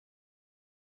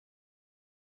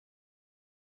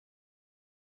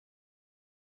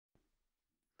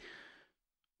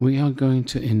we are going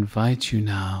to invite you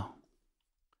now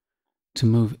to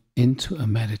move into a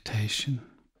meditation,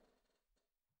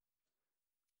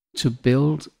 to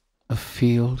build a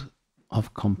field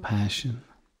of compassion.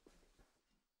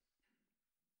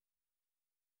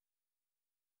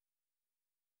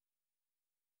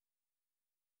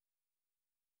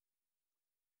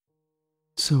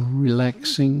 So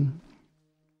relaxing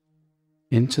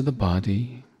into the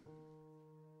body,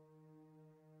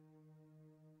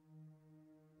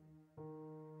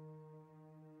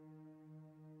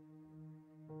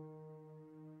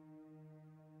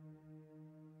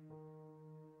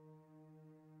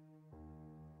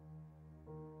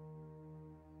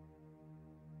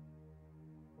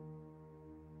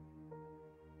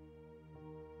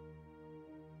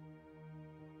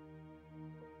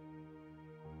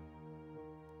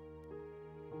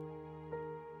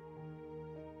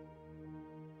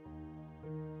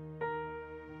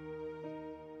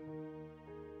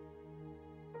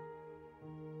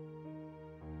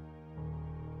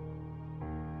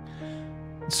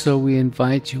 so we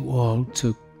invite you all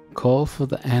to call for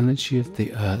the energy of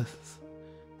the earth,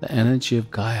 the energy of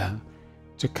Gaia,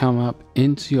 to come up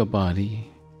into your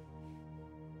body,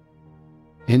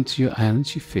 into your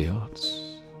energy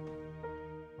fields,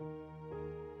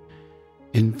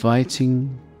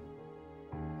 inviting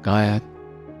Gaia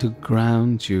to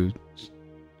ground you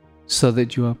so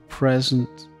that you are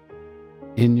present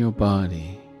in your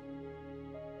body,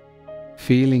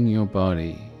 feeling your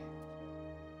body,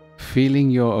 feeling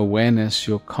your awareness,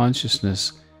 your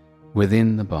consciousness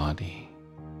within the body.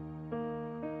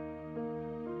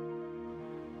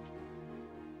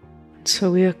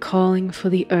 So we are calling for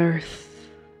the earth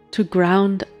to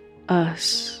ground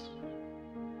us,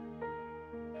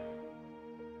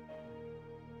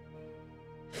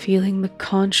 feeling the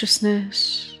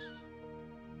consciousness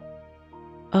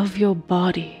of your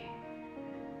body.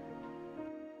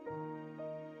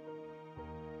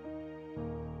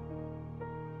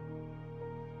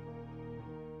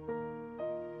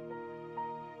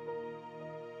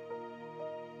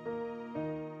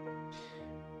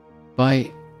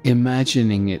 By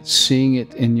imagining it, seeing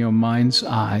it in your mind's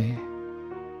eye,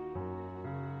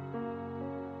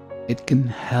 it can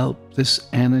help this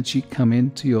energy come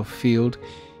into your field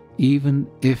even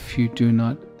if you do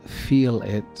not feel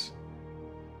it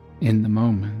in the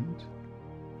moment.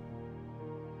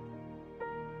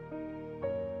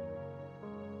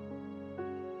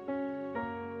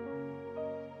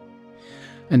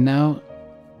 And now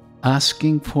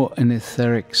asking for an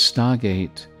etheric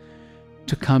stargate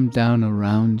to come down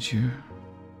around you.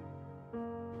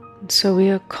 So we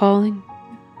are calling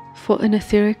for an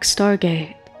etheric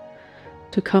stargate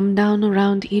to come down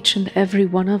around each and every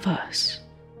one of us.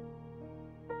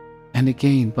 And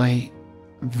again, by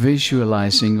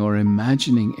visualizing or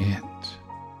imagining it,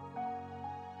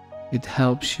 it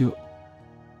helps you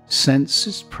sense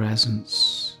its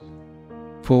presence.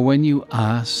 For when you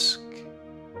ask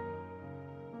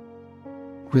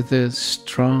with a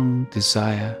strong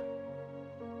desire,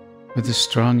 with a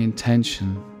strong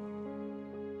intention,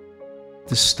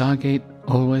 the Stargate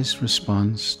always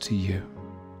responds to you.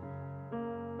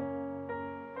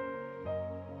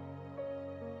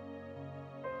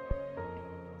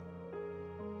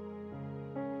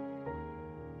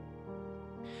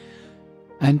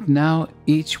 And now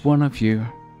each one of you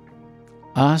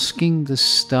asking the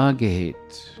Stargate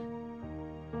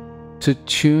to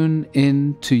tune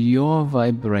in to your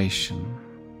vibration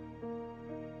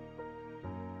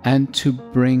and to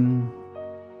bring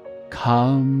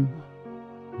calm,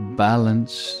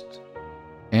 balanced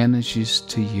energies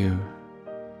to you.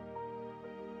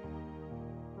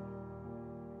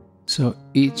 So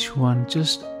each one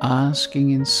just asking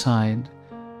inside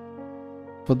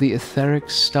for the etheric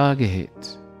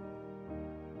Stargate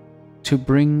to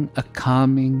bring a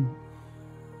calming,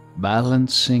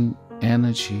 balancing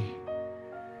energy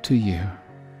to you.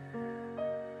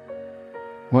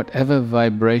 Whatever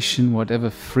vibration, whatever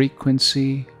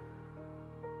frequency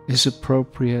is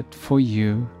appropriate for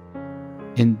you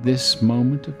in this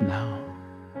moment of now.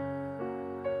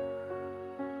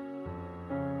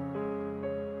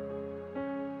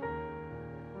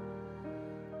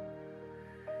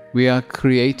 We are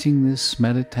creating this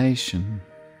meditation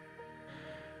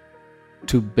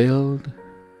to build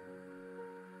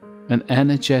an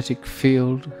energetic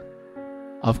field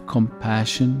of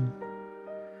compassion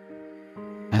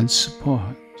and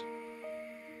support,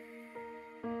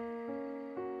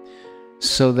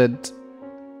 so that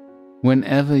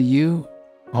whenever you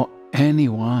or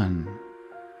anyone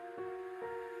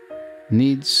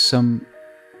needs some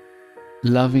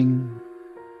loving,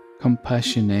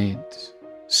 compassionate,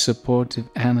 supportive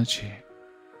energy,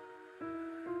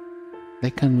 they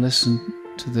can listen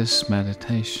to this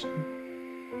meditation.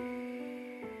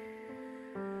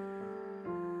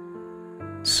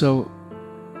 So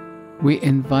we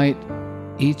invite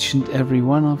each and every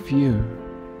one of you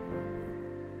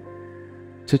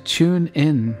to tune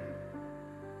in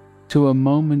to a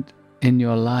moment in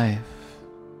your life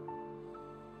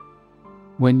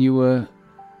when you were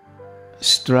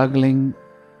struggling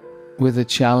with a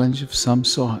challenge of some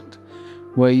sort,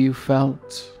 where you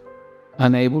felt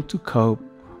unable to cope,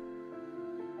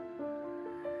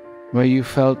 where you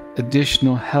felt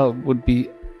additional help would be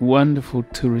wonderful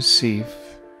to receive.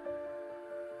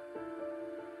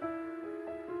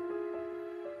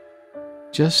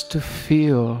 Just to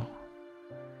feel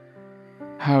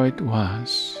how it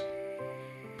was.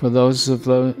 For those of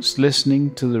those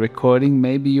listening to the recording,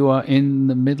 maybe you are in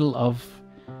the middle of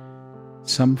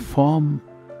some form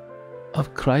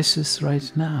of crisis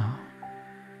right now,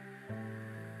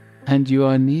 and you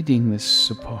are needing this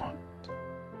support.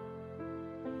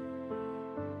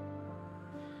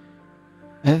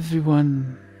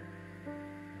 Everyone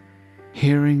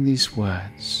hearing these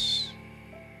words,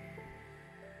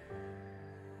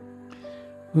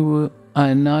 who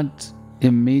are not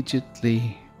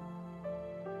immediately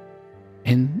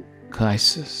in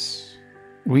crisis,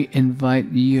 we invite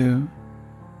you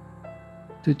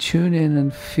to tune in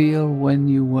and feel when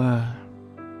you were.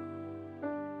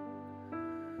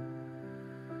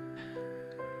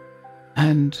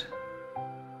 And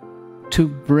to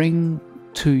bring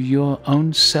to your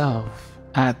own self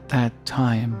at that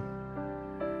time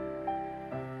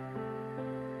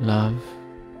love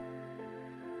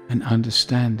and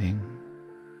understanding,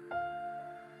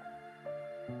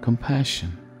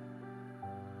 compassion.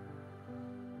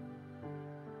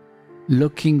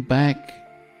 Looking back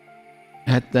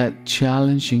at that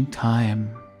challenging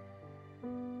time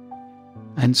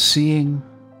and seeing,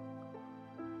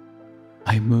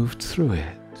 I moved through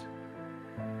it.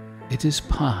 It is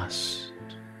past.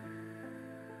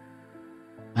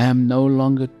 I am no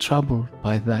longer troubled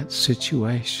by that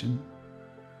situation.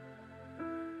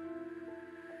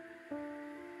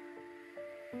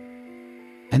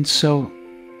 And so,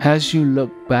 as you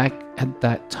look back at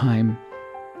that time,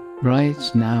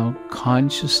 right now,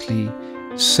 consciously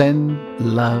send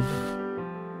love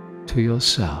to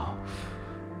yourself.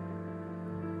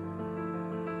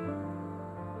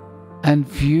 And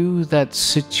view that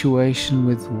situation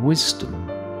with wisdom.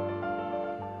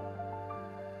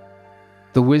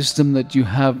 The wisdom that you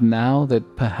have now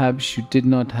that perhaps you did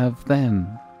not have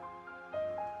then.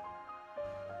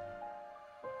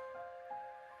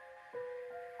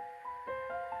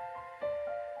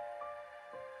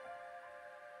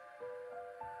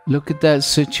 Look at that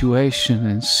situation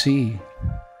and see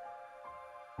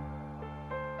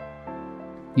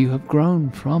you have grown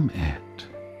from it.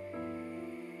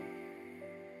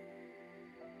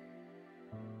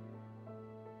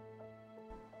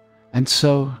 And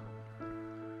so,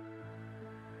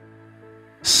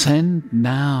 send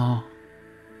now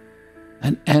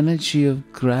an energy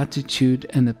of gratitude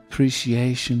and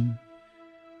appreciation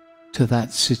to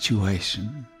that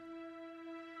situation.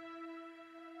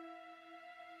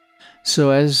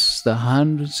 So as the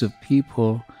hundreds of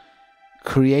people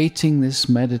creating this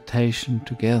meditation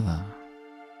together,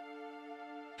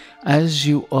 as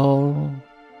you all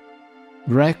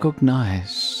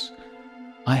recognize,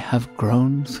 I have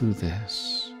grown through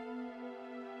this,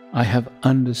 I have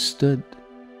understood,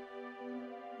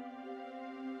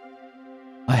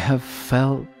 I have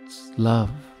felt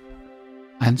love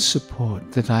and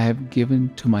support that I have given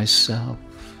to myself.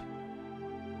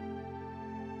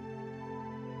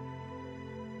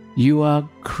 You are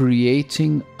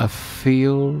creating a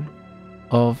field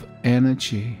of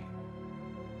energy,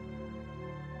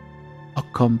 a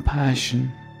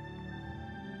compassion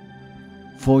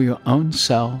for your own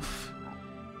self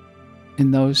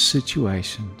in those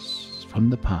situations from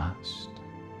the past,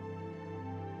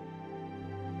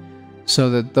 so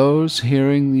that those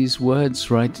hearing these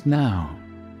words right now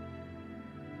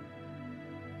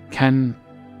can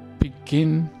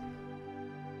begin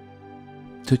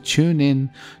to tune in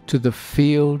to the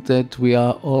field that we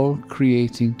are all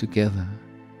creating together.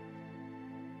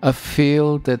 A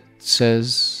field that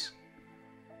says,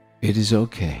 it is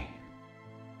okay.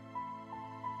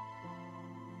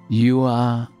 You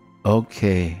are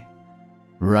okay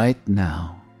right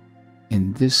now,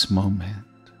 in this moment.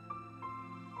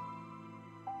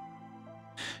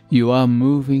 You are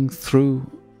moving through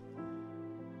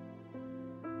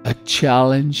a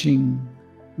challenging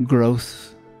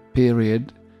growth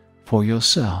period for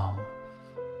yourself.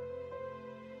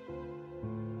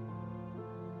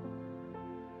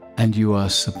 And you are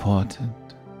supported.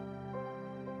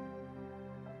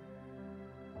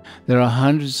 There are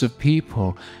hundreds of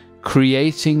people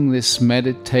creating this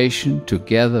meditation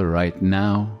together right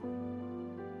now,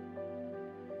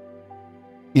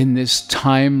 in this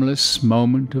timeless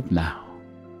moment of now.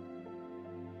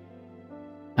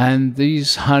 And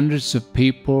these hundreds of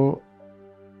people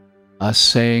are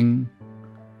saying,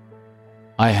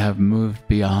 I have moved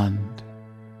beyond.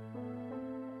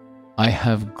 I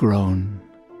have grown.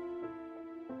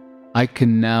 I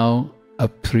can now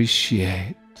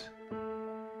appreciate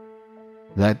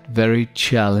that very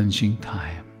challenging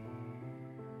time.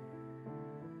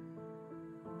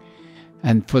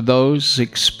 And for those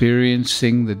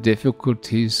experiencing the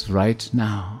difficulties right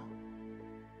now,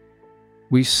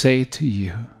 we say to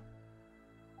you,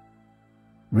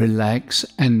 relax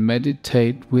and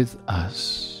meditate with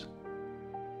us,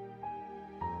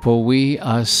 for we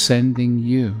are sending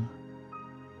you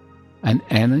an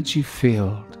energy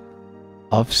field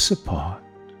of support.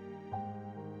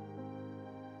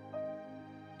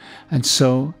 And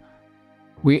so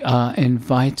we are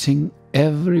inviting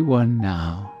everyone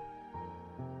now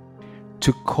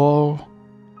to call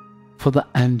for the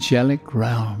angelic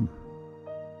realm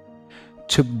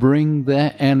to bring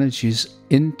their energies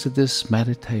into this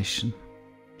meditation,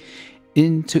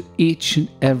 into each and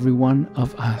every one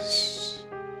of us.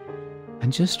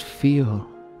 And just feel.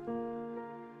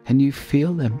 Can you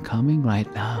feel them coming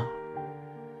right now?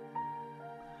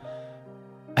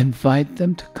 Invite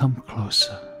them to come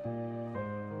closer.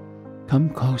 Come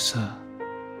closer,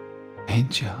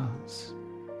 angels.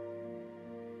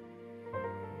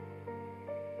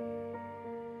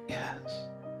 Yes.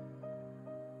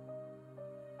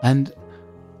 And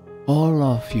all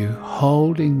of you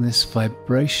holding this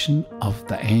vibration of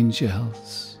the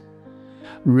angels,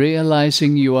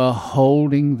 realizing you are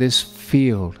holding this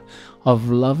field of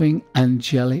loving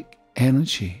angelic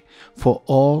energy for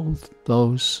all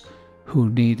those who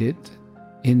need it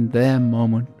in their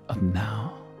moment of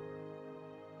now.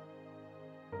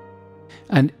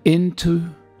 And into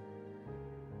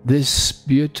this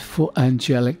beautiful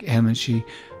angelic energy,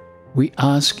 we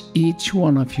ask each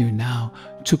one of you now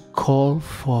to call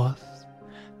forth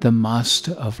the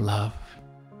Master of Love,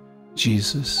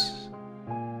 Jesus,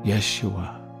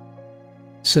 Yeshua,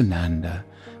 Sananda,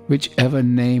 whichever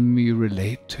name you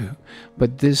relate to.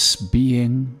 But this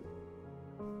being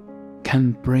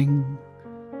can bring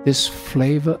this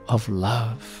flavor of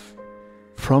love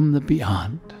from the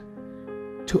beyond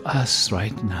to us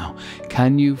right now.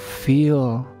 Can you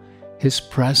feel his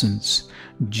presence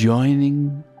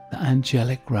joining the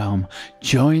angelic realm,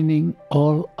 joining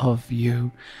all of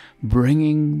you,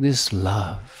 bringing this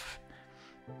love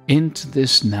into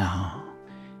this now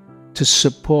to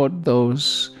support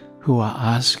those who are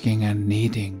asking and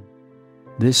needing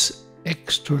this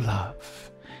extra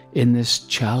love in this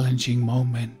challenging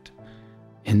moment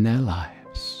in their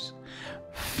lives?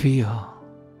 Feel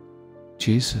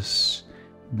Jesus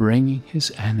bringing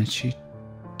his energy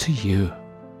to you.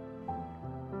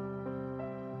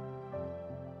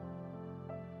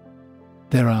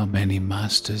 There are many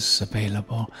masters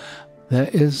available. There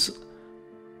is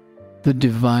the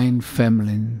Divine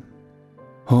Feminine,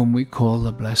 whom we call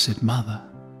the Blessed Mother.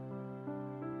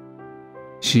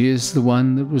 She is the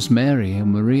one that was Mary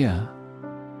and Maria,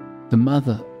 the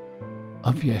mother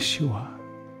of Yeshua.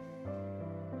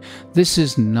 This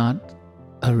is not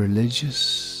a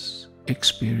religious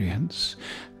experience.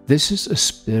 This is a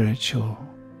spiritual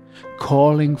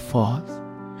calling forth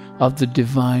of the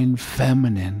Divine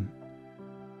Feminine.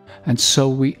 And so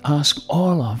we ask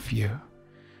all of you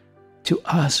to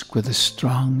ask with a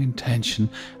strong intention,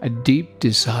 a deep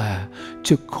desire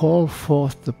to call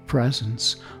forth the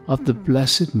presence of the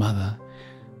Blessed Mother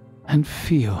and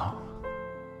feel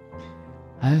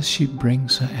as she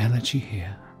brings her energy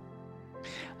here.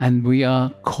 And we are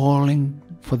calling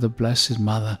for the Blessed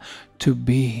Mother to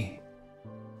be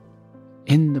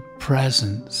in the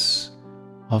presence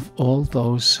of all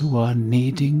those who are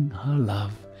needing her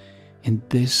love in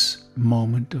this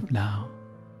moment of now.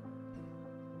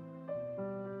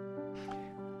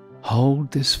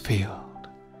 Hold this field,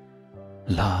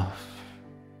 love,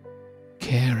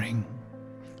 caring,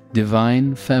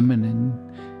 divine feminine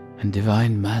and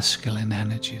divine masculine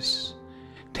energies,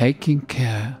 taking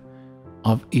care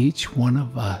of each one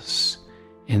of us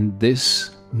in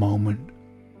this moment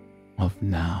of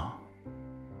now.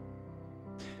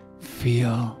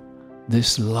 Feel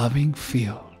this loving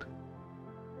field,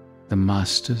 the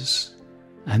masters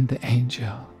and the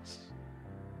angels.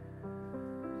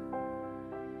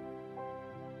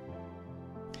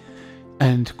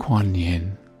 And Kuan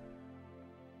Yin,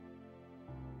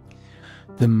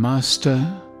 the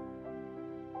master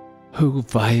who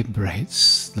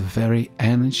vibrates the very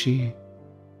energy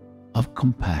of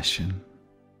compassion.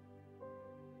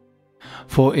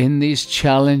 For in these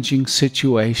challenging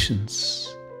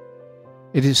situations,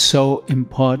 it is so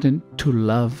important to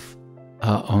love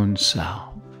our own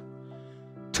self,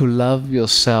 to love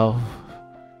yourself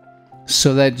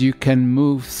so that you can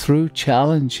move through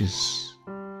challenges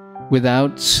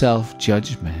without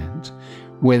self-judgment,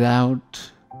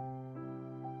 without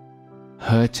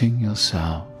hurting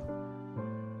yourself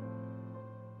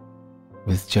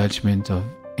with judgment of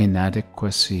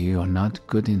inadequacy or not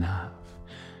good enough.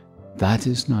 That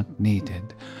is not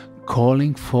needed.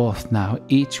 Calling forth now,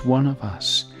 each one of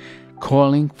us,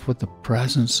 calling for the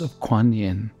presence of Kuan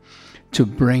Yin to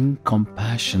bring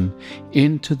compassion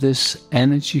into this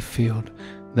energy field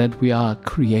that we are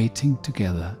creating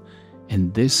together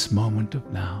in this moment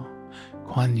of now.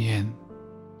 Kuan Yin,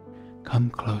 come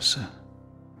closer,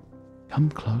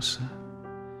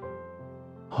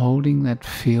 holding that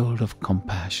field of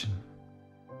compassion.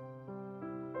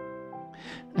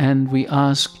 And we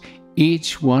ask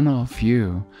each one of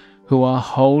you who are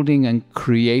holding and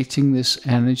creating this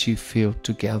energy field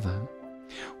together,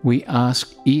 we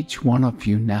ask each one of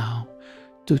you now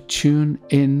to tune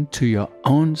in to your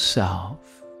own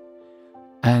self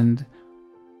and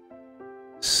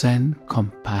send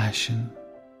compassion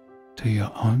to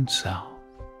your own self.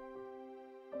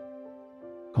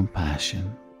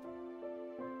 Compassion,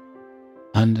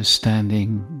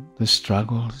 understanding the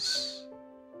struggles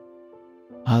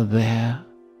are there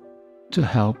to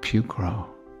help you grow.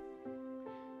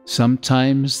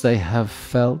 Sometimes they have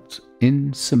felt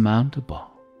insurmountable,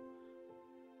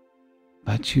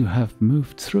 but you have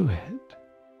moved through it.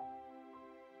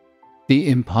 The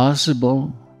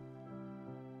impossible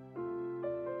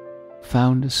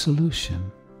found a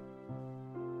solution.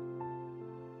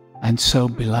 And so,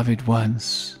 beloved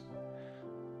ones,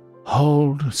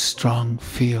 hold a strong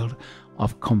field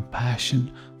of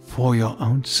compassion for your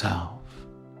own self.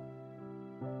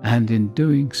 And in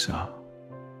doing so,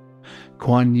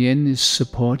 Kuan Yin is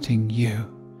supporting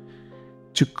you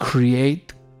to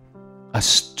create a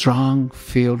strong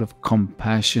field of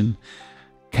compassion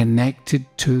connected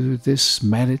to this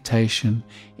meditation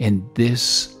in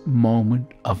this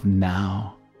moment of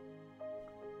now.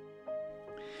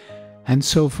 And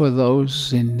so for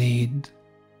those in need,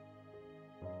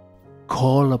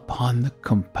 call upon the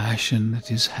compassion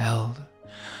that is held,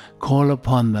 call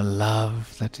upon the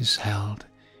love that is held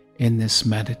in this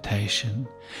meditation.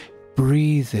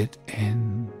 Breathe it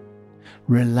in,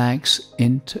 relax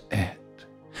into it,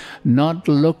 not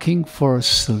looking for a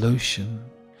solution,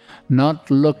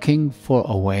 not looking for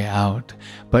a way out,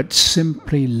 but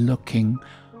simply looking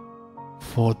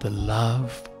for the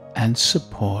love and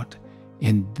support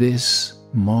in this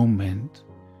moment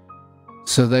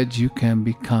so that you can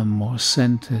become more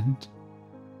centered,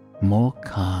 more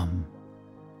calm,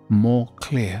 more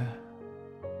clear.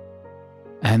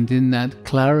 And in that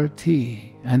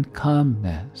clarity and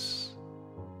calmness,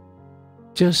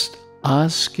 just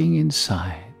asking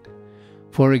inside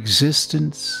for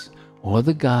existence or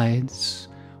the guides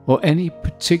or any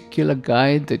particular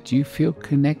guide that you feel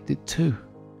connected to,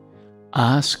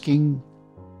 asking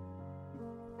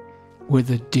with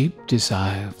a deep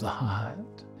desire of the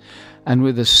heart and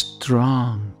with a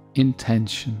strong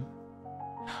intention,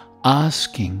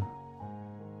 asking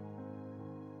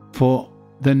for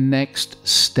the next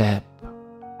step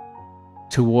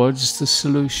towards the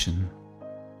solution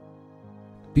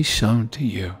be shown to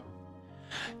you.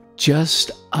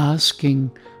 Just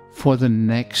asking for the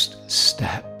next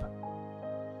step,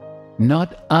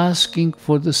 not asking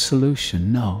for the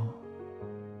solution, no,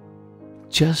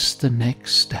 just the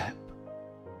next step.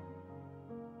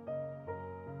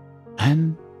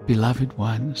 And beloved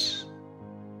ones,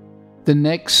 the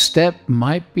next step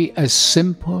might be as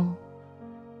simple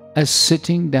as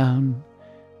sitting down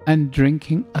and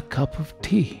drinking a cup of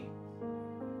tea.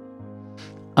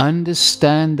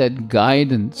 Understand that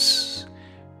guidance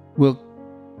will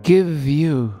give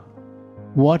you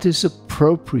what is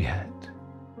appropriate.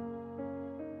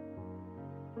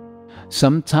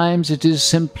 Sometimes it is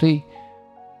simply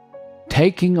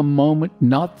taking a moment,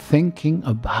 not thinking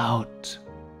about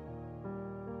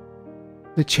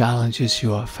the challenges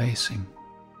you are facing.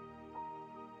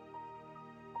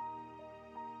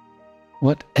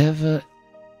 Whatever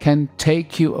can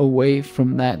take you away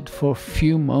from that for a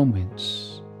few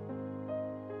moments,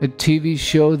 a TV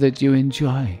show that you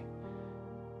enjoy,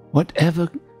 whatever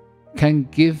can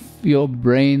give your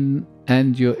brain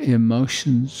and your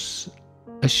emotions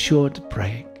a short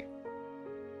break.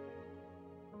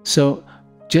 So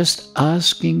just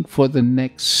asking for the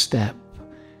next step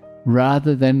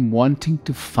rather than wanting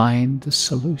to find the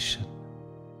solution.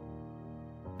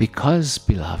 Because,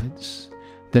 beloveds,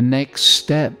 the next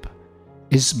step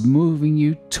is moving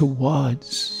you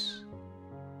towards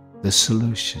the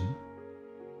solution.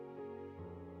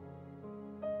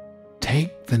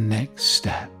 Take the next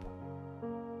step.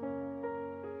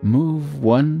 Move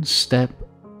one step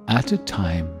at a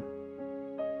time.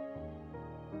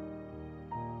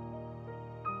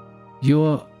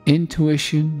 Your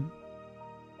intuition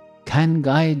can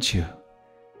guide you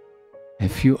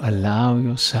if you allow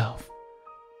yourself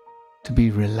to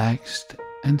be relaxed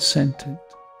and centered.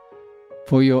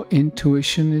 For your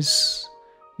intuition is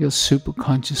your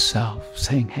superconscious self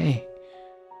saying, hey,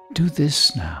 do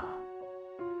this now.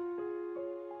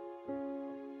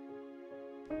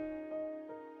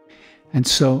 And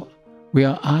so we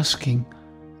are asking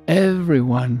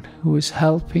everyone who is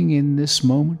helping in this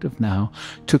moment of now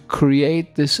to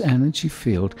create this energy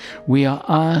field. We are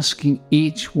asking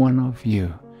each one of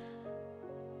you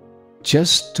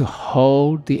just to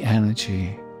hold the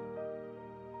energy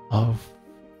of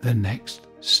the next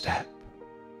step.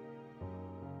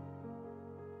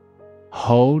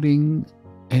 Holding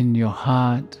in your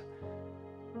heart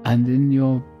and in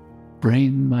your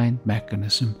brain-mind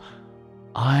mechanism,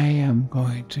 I am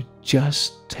going to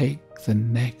just take the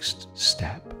next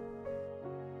step.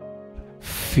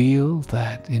 Feel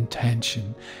that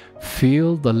intention.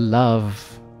 Feel the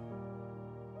love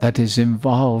that is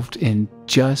involved in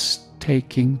just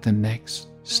taking the next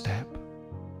step.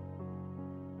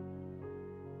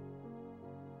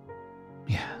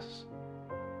 Yes.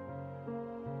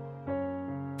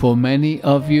 For many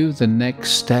of you, the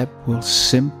next step will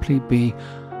simply be,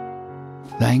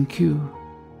 thank you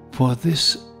for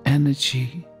this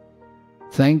energy.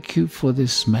 Thank you for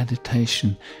this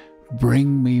meditation.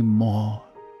 Bring me more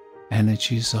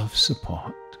energies of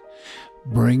support.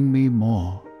 Bring me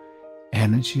more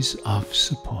energies of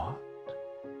support.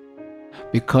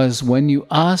 Because when you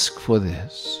ask for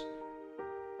this,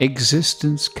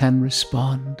 existence can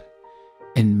respond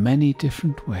in many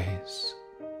different ways.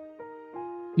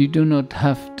 You do not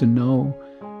have to know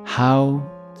how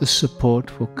the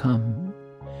support will come.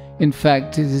 In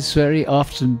fact, it is very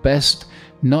often best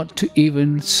not to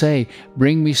even say,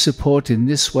 bring me support in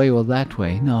this way or that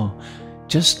way. No,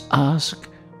 just ask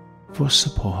for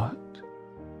support.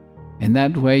 In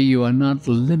that way, you are not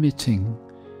limiting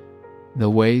the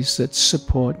ways that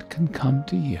support can come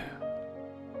to you.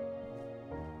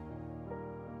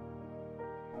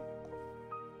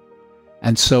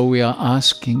 And so we are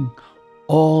asking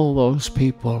all those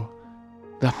people,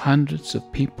 the hundreds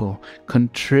of people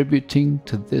contributing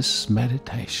to this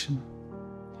meditation,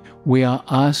 we are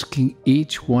asking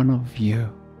each one of you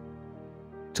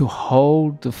to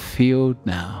hold the field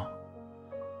now.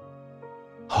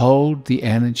 Hold the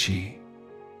energy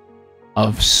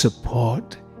of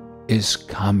support is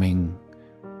coming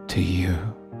to you.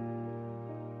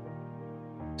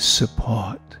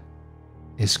 Support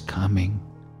is coming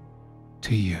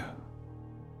to you.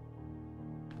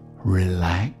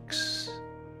 Relax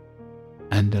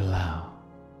and allow.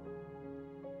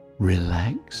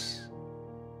 Relax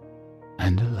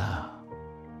and allow.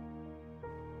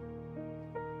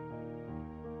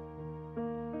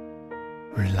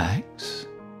 Relax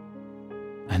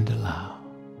and allow.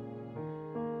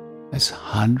 As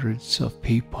hundreds of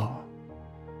people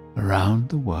around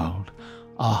the world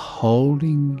are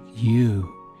holding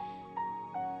you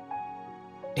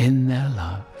in their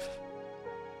love,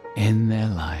 in their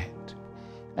light,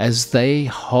 as they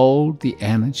hold the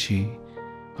energy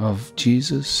of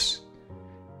Jesus,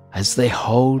 as they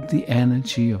hold the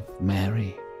energy of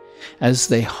Mary, as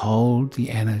they hold the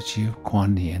energy of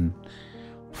Kuan Yin,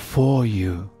 for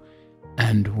you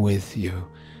and with you.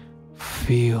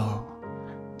 Feel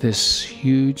this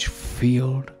huge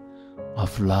field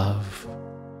of love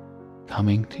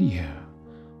coming to you,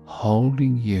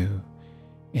 holding you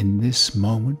in this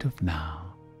moment of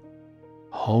now,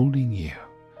 holding you,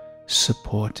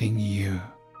 supporting you.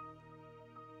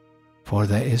 For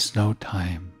there is no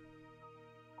time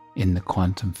in the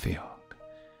quantum field,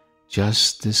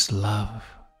 just this love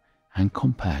and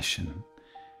compassion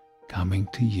coming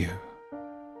to you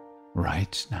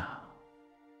right now.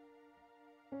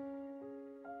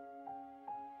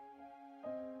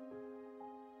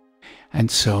 And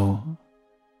so,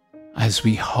 as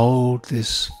we hold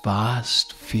this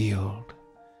vast field,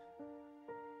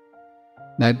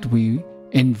 that we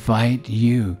invite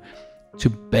you to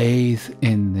bathe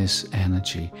in this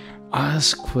energy.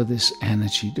 Ask for this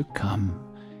energy to come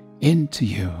into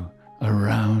you,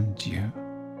 around you.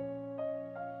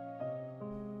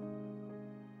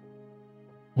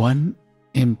 One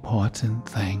important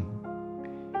thing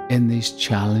in these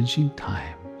challenging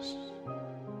times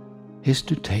is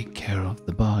to take care of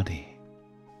the body.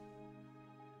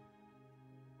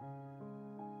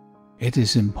 It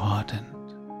is important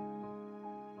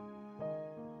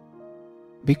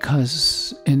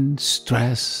because in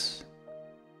stress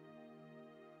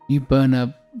you burn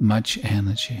up much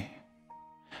energy.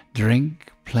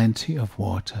 Drink plenty of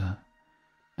water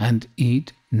and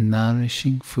eat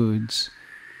nourishing foods,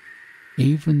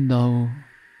 even though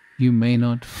you may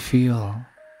not feel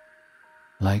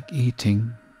like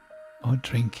eating or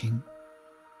drinking.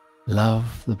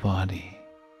 Love the body,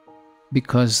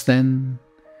 because then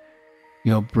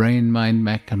your brain-mind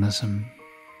mechanism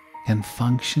can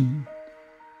function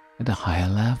at a higher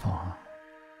level.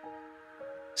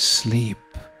 Sleep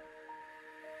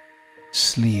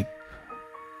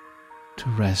to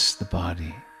rest the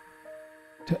body,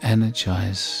 to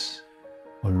energize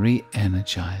or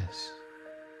re-energize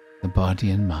the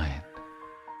body and mind.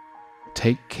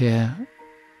 Take care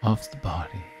of the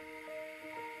body.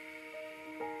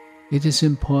 It is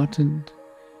important,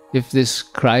 if this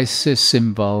crisis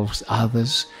involves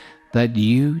others, that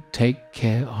you take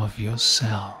care of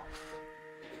yourself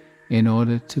in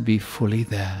order to be fully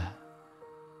there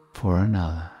for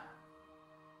another.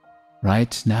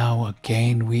 Right now,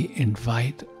 again, we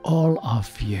invite all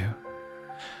of you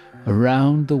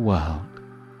around the world,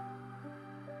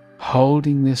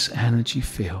 holding this energy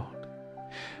field.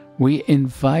 We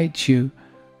invite you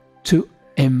to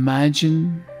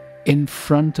imagine in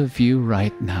front of you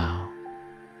right now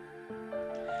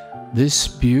this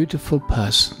beautiful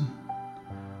person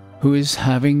who is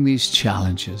having these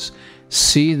challenges.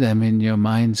 See them in your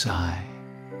mind's eye.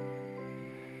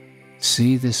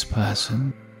 See this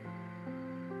person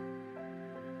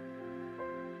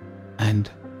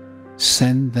and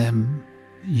send them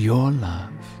your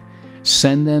love.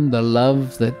 Send them the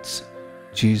love that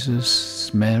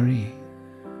Jesus, Mary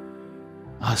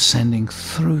are sending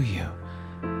through you.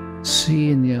 See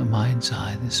in your mind's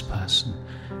eye this person.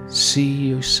 See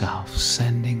yourself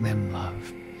sending them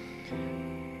love.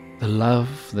 The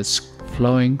love that's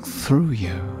flowing through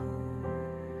you.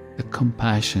 The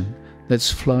compassion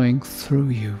that's flowing through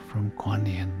you from Kuan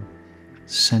Yin.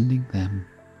 Sending them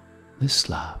this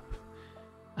love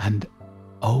and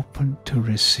open to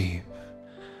receive.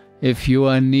 If you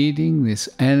are needing this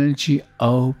energy,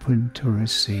 open to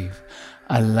receive.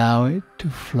 Allow it to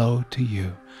flow to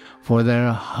you, for there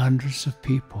are hundreds of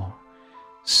people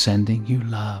sending you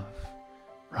love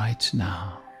right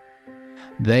now.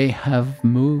 They have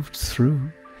moved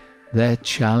through their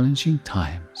challenging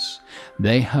times.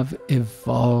 They have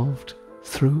evolved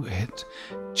through it,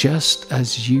 just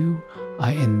as you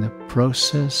are in the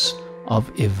process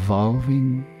of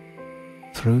evolving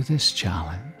through this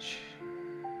challenge.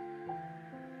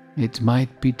 It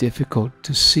might be difficult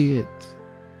to see it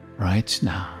right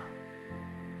now,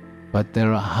 but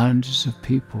there are hundreds of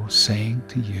people saying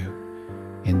to you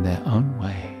in their own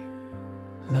way,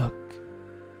 look,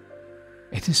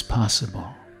 it is possible.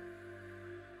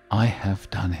 I have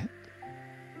done it.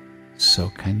 So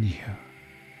can you.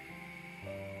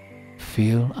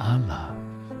 Feel our love.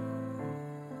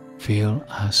 Feel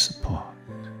our support.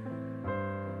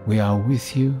 We are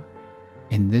with you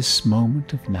in this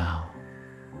moment of now,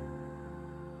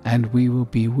 and we will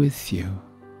be with you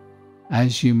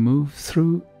as you move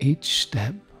through each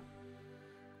step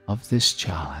of this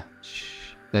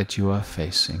challenge that you are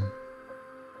facing.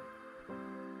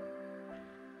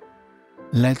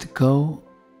 Let go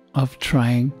of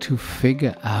trying to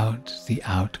figure out the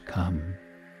outcome.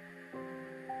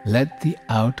 Let the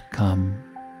outcome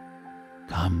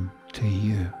come to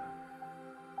you.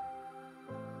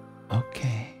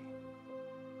 Okay.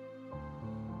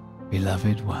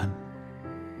 Beloved one,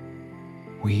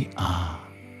 we are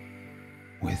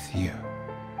with you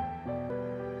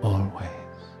always.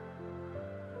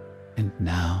 And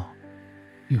now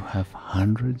you have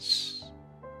hundreds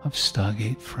of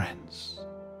Stargate friends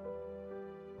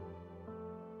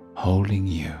holding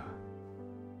you,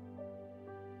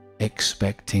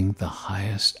 expecting the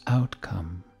highest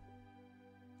outcome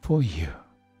for you.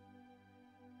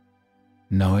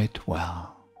 Know it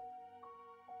well.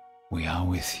 We are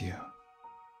with you.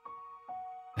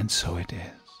 And so it is.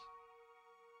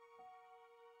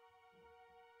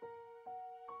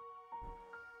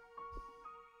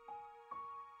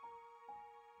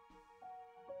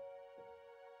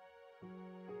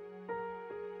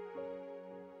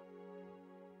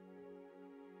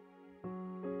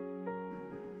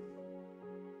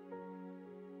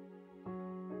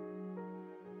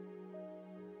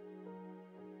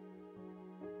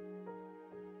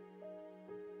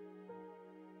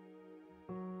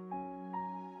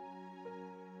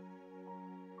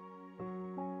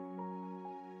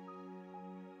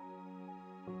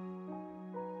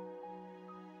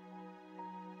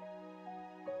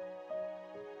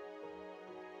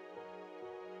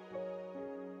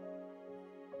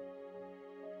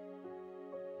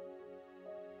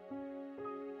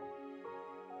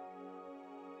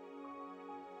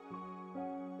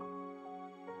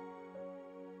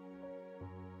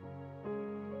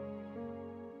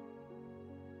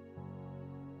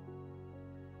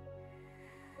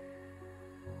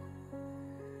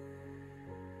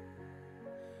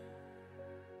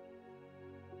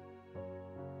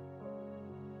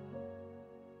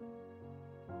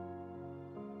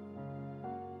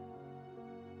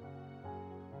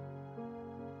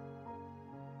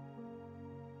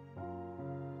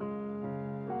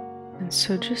 And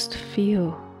so just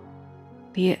feel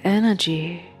the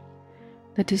energy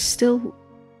that is still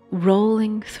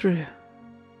rolling through.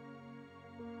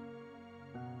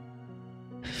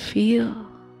 Feel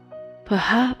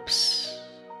perhaps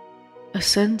a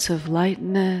sense of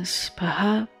lightness,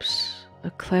 perhaps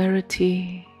a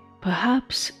clarity,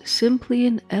 perhaps simply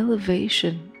an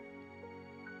elevation.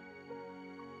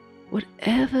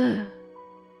 Whatever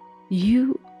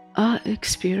you are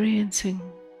experiencing,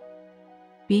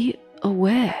 be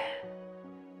aware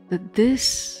that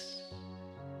this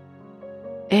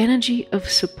energy of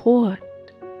support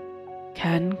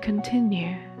can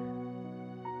continue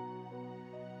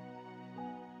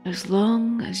as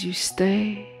long as you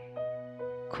stay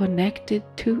connected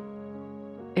to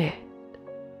it.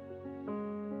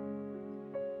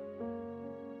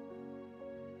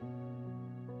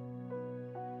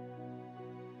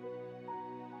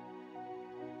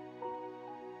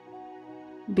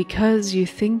 Because you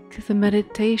think the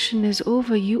meditation is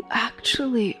over, you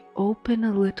actually open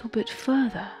a little bit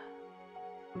further.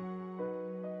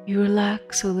 You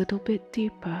relax a little bit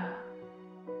deeper.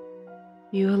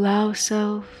 You allow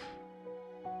self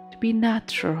to be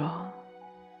natural,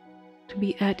 to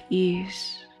be at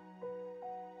ease.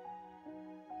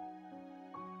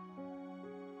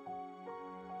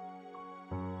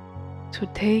 So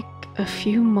take a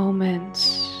few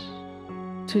moments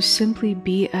to simply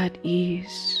be at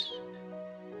ease.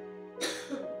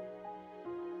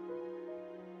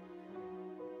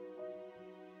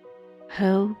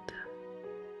 Held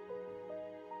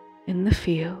in the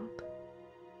field,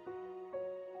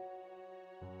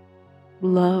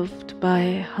 loved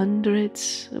by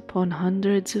hundreds upon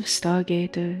hundreds of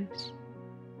Stargaters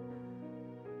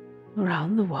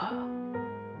around the world.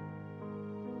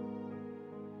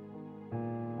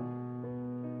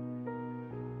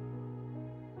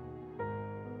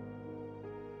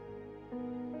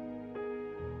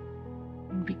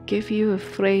 And we give you a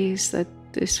phrase that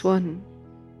this one,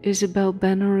 Isabel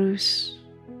Benarouz,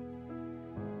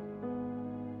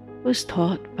 was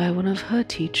taught by one of her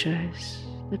teachers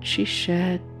that she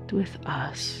shared with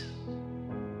us.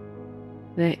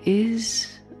 There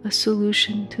is a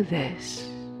solution to this.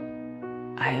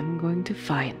 I am going to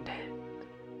find it.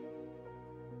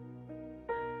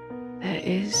 There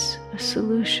is a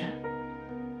solution.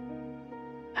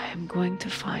 I am going to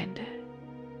find it.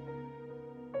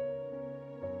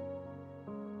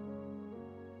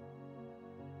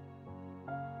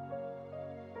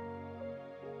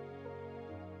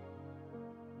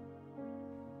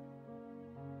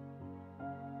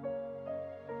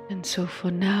 And so for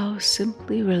now,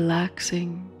 simply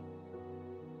relaxing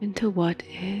into what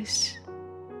is.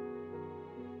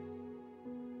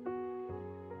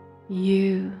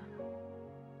 You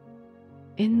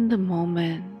in the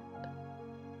moment.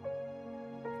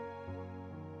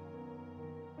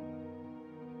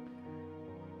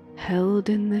 Held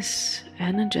in this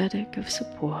energetic of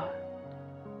support.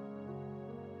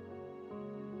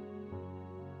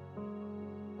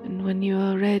 And when you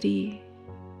are ready,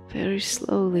 very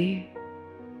slowly,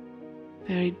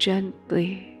 very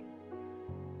gently,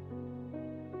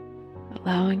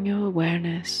 allowing your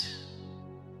awareness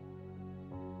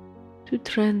to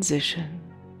transition.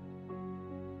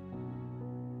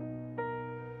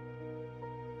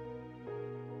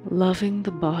 Loving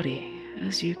the body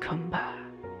as you come back.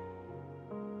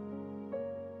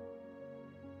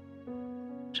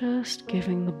 Just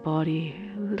giving the body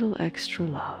a little extra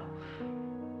love.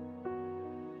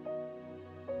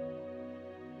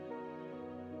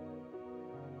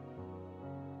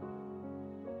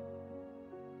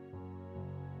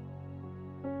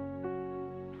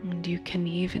 And you can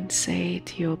even say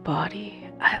to your body,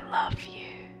 I love you.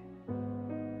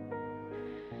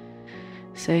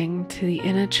 Saying to the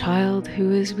inner child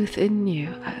who is within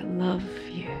you, I love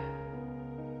you.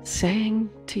 Saying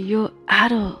to your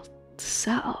adult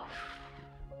self,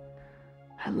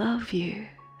 I love you.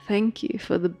 Thank you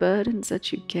for the burdens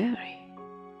that you carry.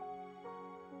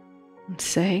 And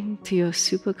saying to your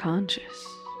superconscious,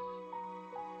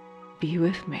 be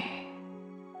with me.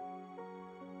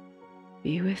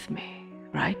 Be with me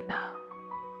right now.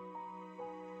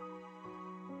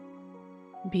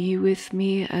 Be with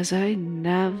me as I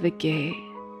navigate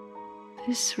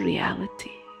this reality.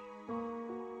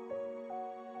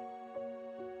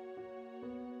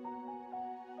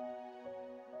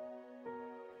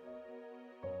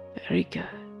 Very good.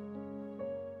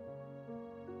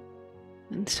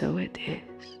 And so it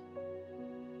is.